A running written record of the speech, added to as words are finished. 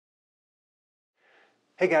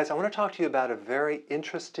Hey guys, I want to talk to you about a very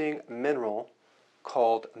interesting mineral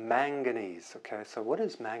called manganese. Okay, so what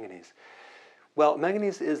is manganese? Well,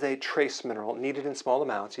 manganese is a trace mineral needed in small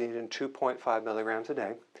amounts. You need it in 2.5 milligrams a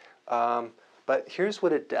day. But here's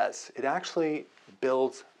what it does. It actually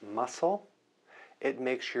builds muscle. It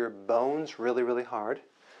makes your bones really, really hard.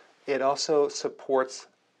 It also supports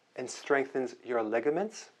and strengthens your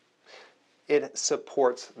ligaments. It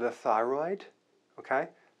supports the thyroid. Okay,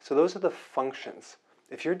 so those are the functions.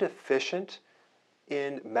 If you're deficient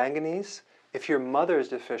in manganese, if your mother is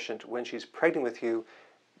deficient when she's pregnant with you,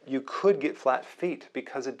 you could get flat feet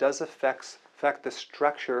because it does affect the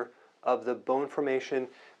structure of the bone formation,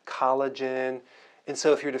 collagen. And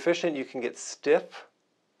so if you're deficient, you can get stiff,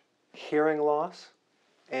 hearing loss,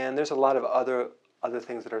 and there's a lot of other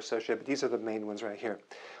things that are associated, but these are the main ones right here.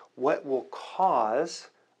 What will cause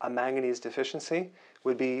a manganese deficiency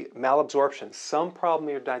would be malabsorption, some problem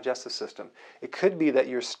in your digestive system. It could be that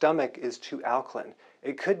your stomach is too alkaline.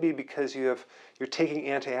 It could be because you're taking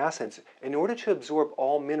antacids. In order to absorb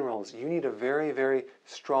all minerals, you need a very, very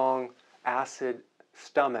strong acid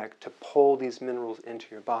stomach to pull these minerals into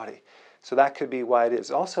your body. So that could be why it is.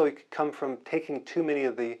 Also, it could come from taking too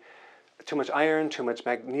much iron, too much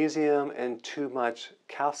magnesium, and too much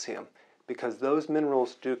calcium, because those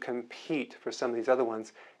minerals do compete for some of these other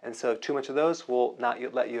ones, and so too much of those will not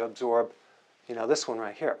let you absorb, this one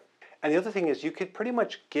right here. And the other thing is you could pretty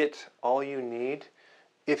much get all you need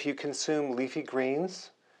if you consume leafy greens,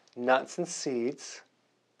 nuts and seeds,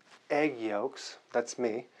 egg yolks, that's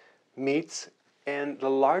me, meats, and the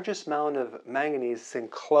largest amount of manganese is in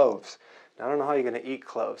cloves. Now, I don't know how you're going to eat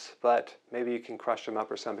cloves, but maybe you can crush them up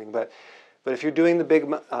or something. But if you're doing the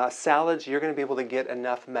big salads, you're going to be able to get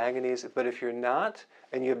enough manganese. But if you're not,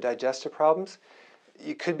 and you have digestive problems,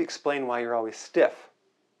 you could explain why you're always stiff.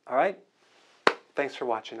 All right? Thanks for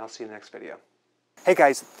watching. I'll see you in the next video. Hey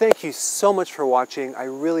guys, thank you so much for watching. I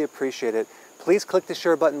really appreciate it. Please click the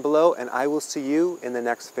share button below, and I will see you in the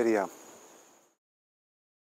next video.